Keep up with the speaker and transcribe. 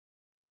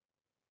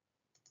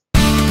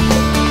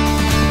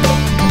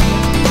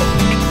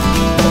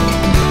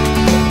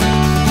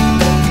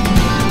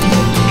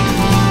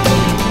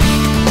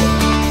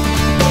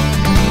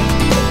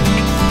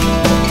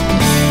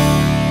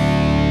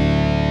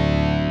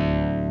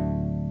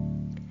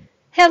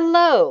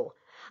Hello,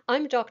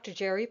 I'm Dr.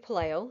 Geri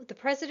Puleo, the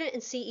President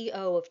and CEO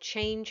of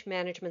Change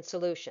Management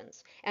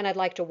Solutions, and I'd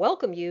like to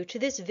welcome you to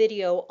this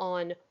video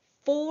on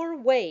 4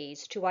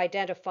 ways to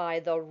identify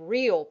the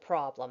real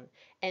problem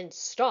and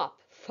stop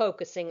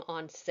focusing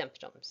on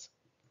symptoms.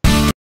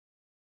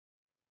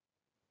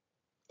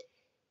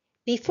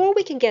 Before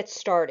we can get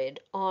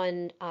started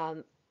on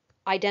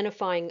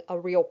identifying a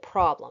real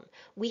problem,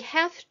 we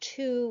have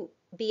to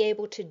be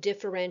able to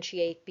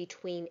differentiate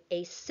between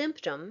a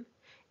symptom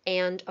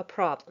and a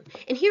problem.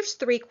 And here's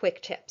 3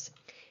 quick tips.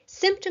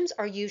 Symptoms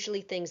are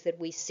usually things that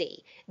we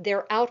see.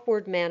 They're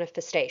outward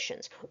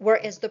manifestations,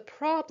 whereas the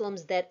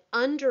problems that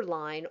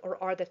underline or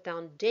are the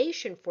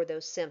foundation for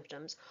those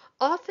symptoms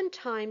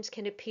oftentimes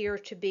can appear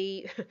to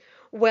be,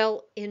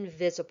 well,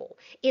 invisible.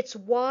 It's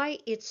why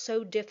it's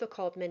so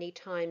difficult many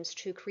times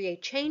to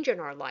create change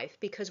in our life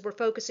because we're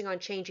focusing on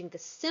changing the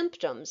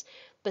symptoms,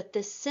 but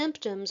the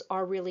symptoms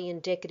are really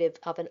indicative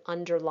of an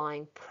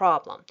underlying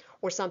problem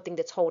or something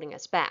that's holding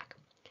us back.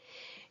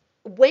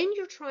 When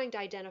you're trying to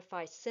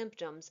identify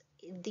symptoms,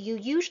 you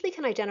usually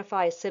can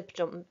identify a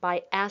symptom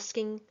by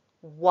asking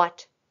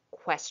what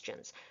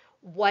questions.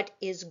 What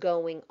is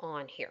going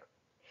on here?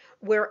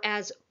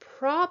 Whereas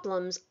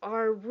problems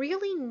are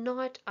really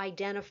not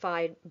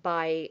identified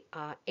by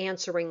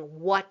answering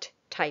what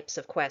types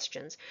of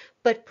questions,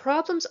 but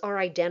problems are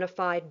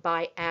identified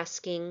by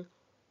asking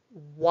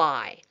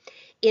why.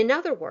 In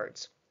other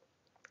words,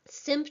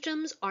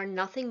 symptoms are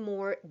nothing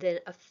more than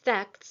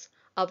effects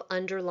of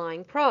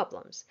underlying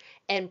problems,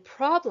 and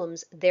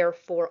problems,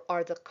 therefore,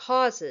 are the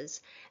causes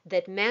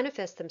that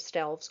manifest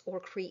themselves or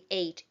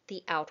create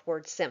the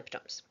outward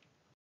symptoms.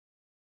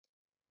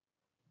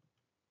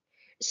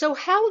 So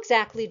how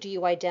exactly do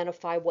you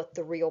identify what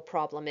the real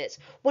problem is?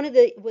 One of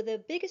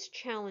the biggest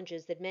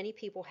challenges that many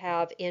people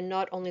have in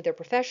not only their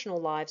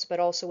professional lives, but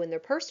also in their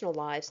personal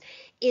lives,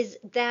 is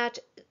that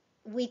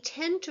we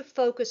tend to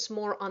focus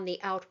more on the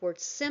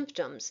outward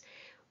symptoms,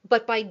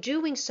 but by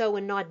doing so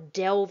and not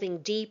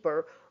delving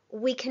deeper,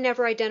 we can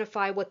never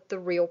identify what the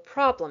real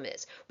problem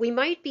is. We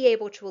might be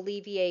able to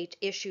alleviate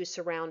issues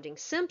surrounding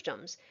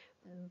symptoms,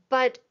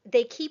 but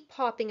they keep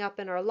popping up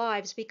in our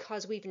lives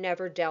because we've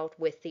never dealt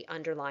with the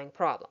underlying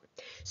problem.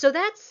 So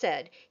that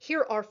said,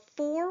 here are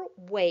 4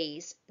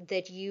 ways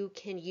that you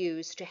can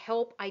use to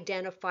help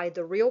identify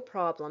the real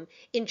problem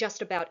in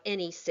just about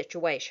any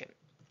situation.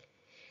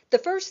 The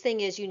first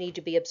thing is you need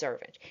to be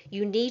observant.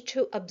 You need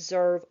to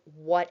observe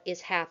what is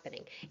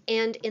happening.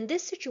 And in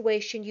this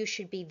situation, you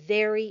should be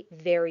very,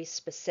 very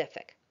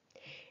specific.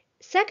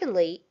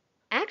 Secondly,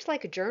 act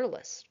like a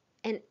journalist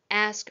and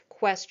ask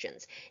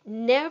questions.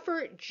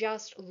 Never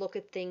just look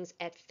at things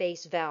at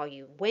face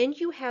value. When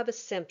you have a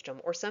symptom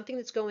or something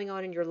that's going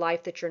on in your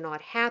life that you're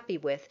not happy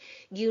with,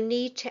 you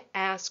need to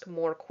ask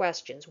more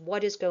questions.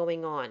 What is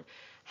going on?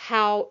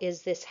 How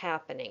is this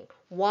happening?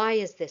 Why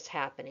is this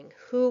happening?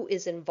 Who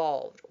is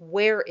involved?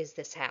 Where is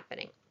this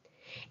happening?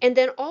 And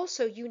then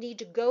also you need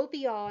to go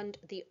beyond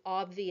the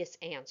obvious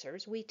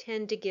answers. We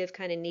tend to give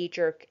kind of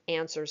knee-jerk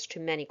answers to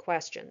many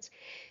questions.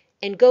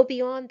 And go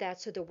beyond that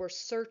so that we're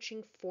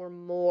searching for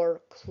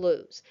more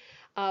clues.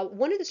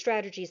 One of the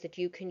strategies that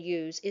you can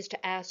use is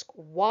to ask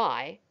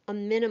why a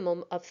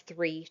minimum of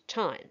 3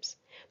 times.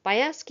 By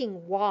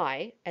asking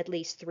why at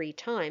least 3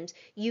 times,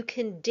 you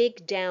can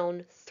dig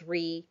down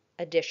 3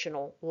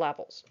 additional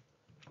levels.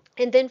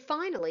 And then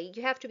finally,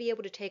 you have to be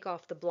able to take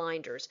off the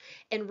blinders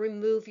and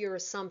remove your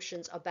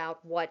assumptions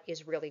about what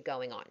is really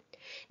going on.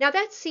 Now,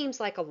 that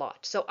seems like a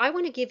lot. So I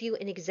want to give you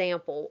an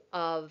example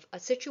of a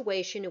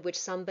situation in which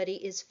somebody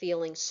is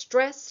feeling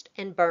stressed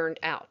and burned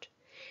out.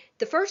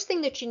 The first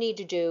thing that you need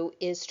to do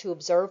is to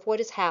observe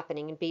what is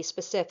happening and be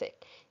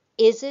specific.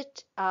 Is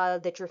it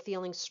that you're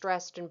feeling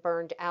stressed and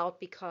burned out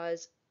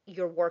because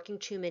you're working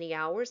too many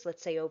hours,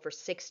 let's say over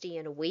 60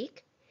 in a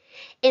week?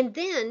 And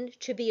then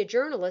to be a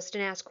journalist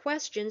and ask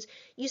questions,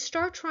 you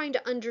start trying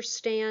to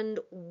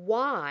understand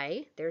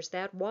why, there's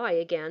that why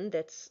again,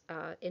 that's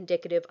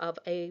indicative of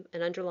an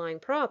underlying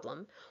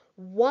problem,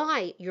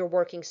 why you're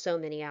working so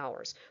many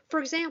hours. For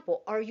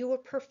example, are you a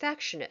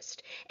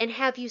perfectionist? And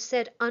have you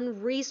set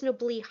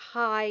unreasonably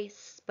high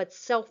but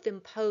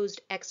self-imposed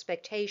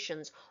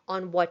expectations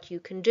on what you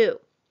can do?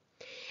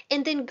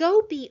 And then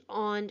go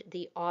beyond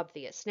the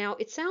obvious. Now,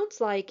 it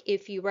sounds like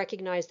if you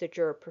recognize that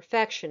you're a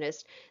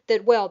perfectionist,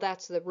 that, well,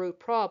 that's the root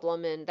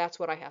problem and that's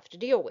what I have to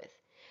deal with.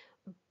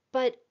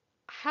 But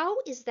how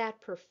is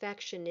that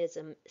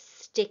perfectionism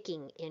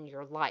sticking in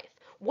your life?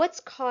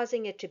 What's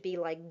causing it to be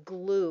like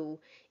glue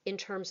in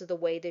terms of the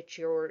way that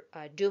you're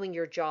doing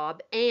your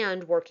job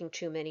and working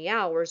too many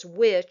hours,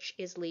 which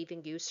is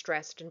leaving you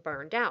stressed and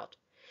burned out?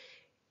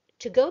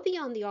 To go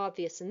beyond the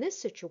obvious in this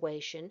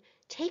situation,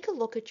 take a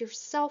look at your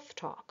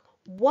self-talk.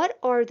 What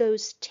are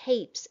those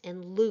tapes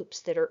and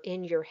loops that are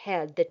in your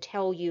head that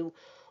tell you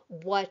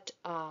what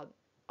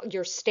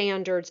your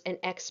standards and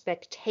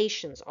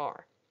expectations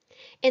are?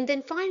 And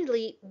then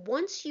finally,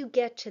 once you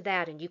get to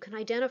that and you can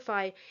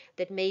identify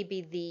that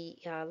maybe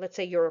let's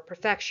say you're a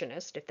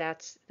perfectionist, if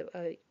that's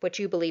what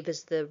you believe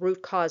is the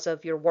root cause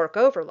of your work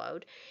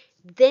overload,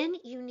 Then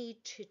you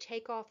need to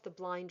take off the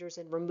blinders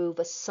and remove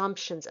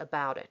assumptions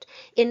about it.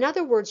 In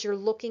other words, you're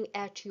looking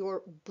at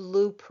your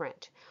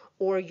blueprint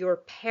or your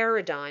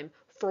paradigm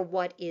for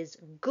what is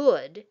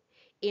good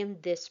in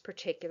this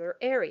particular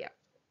area.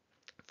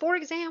 For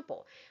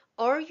example,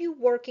 are you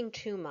working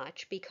too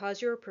much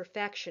because you're a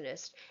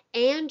perfectionist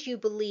and you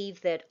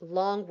believe that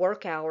long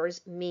work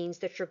hours means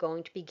that you're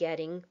going to be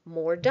getting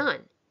more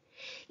done?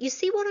 You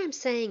see what I'm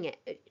saying?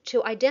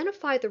 To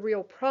identify the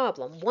real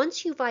problem,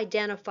 once you've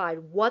identified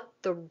what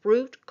the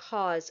root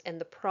cause and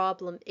the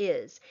problem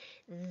is,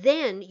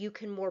 then you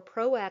can more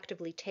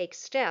proactively take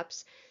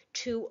steps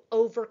to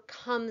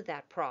overcome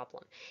that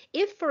problem.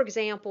 If, for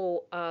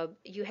example,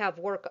 you have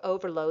work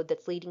overload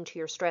that's leading to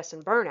your stress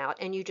and burnout,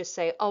 and you just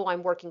say, oh,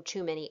 I'm working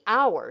too many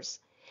hours,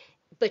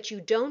 but you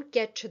don't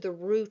get to the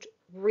root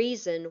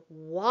reason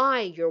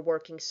why you're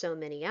working so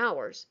many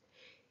hours,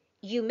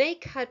 you may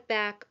cut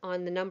back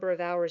on the number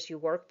of hours you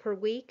work per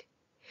week,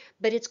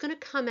 but it's going to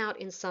come out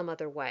in some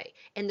other way.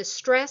 And the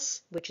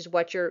stress, which is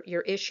what your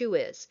issue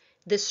is,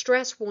 the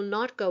stress will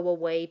not go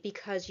away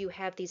because you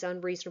have these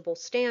unreasonable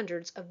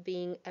standards of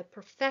being a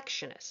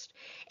perfectionist.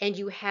 And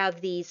you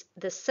have the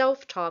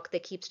self-talk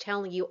that keeps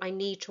telling you, I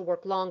need to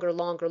work longer,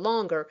 longer,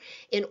 longer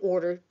in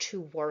order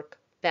to work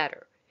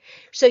better.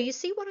 So you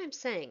see what I'm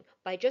saying?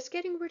 By just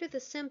getting rid of the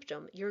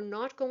symptom, you're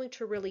not going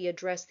to really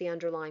address the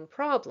underlying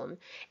problem,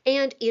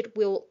 and it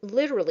will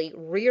literally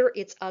rear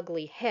its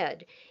ugly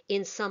head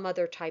in some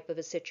other type of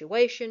a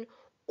situation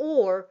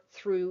or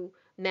through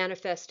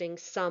manifesting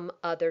some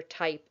other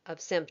type of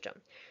symptom.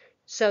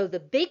 So the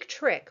big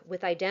trick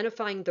with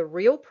identifying the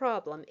real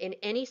problem in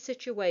any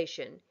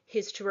situation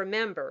is to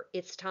remember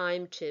it's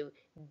time to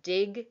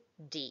dig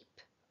deep.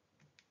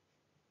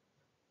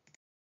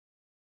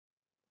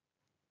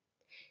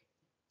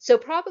 So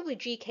probably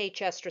G.K.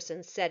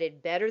 Chesterton said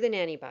it better than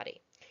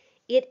anybody.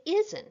 It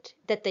isn't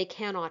that they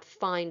cannot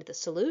find the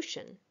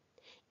solution.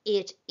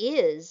 It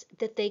is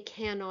that they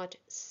cannot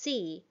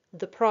see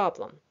the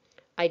problem.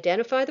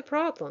 Identify the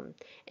problem,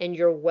 and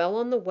you're well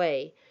on the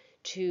way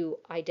to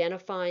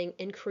identifying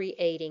and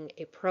creating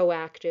a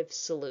proactive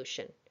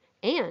solution.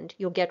 And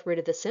you'll get rid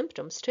of the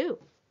symptoms too.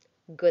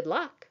 Good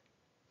luck.